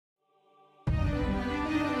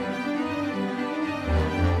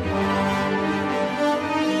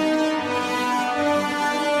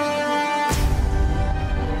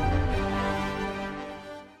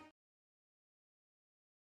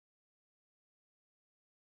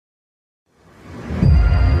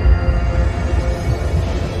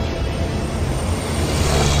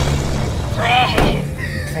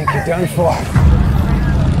before.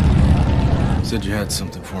 Said you had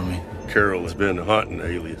something for me. Carol has been hunting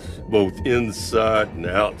Alias, both inside and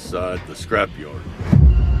outside the scrapyard.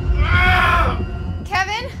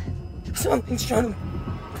 Kevin? Something's trying to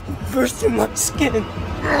burst through my skin.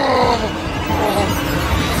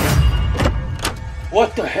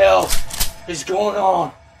 What the hell is going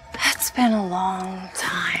on? It's been a long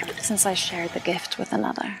time since I shared the gift with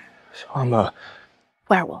another. So I'm a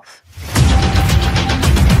werewolf.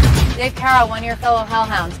 Dave Carroll, one of your fellow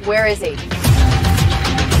Hellhounds. Where is he?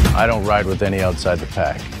 I don't ride with any outside the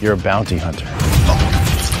pack. You're a bounty hunter.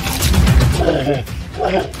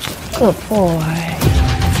 Good boy.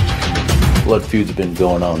 Blood feuds have been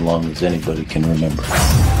going on long as anybody can remember.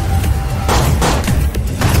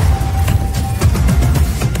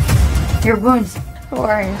 Your wounds. Who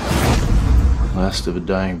are you? Last of a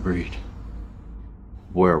dying breed.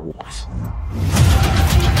 Werewolves.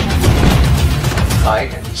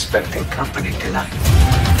 I am expecting company tonight.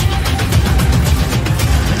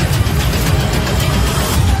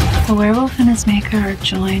 The werewolf and his maker are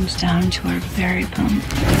joined down to our very bone.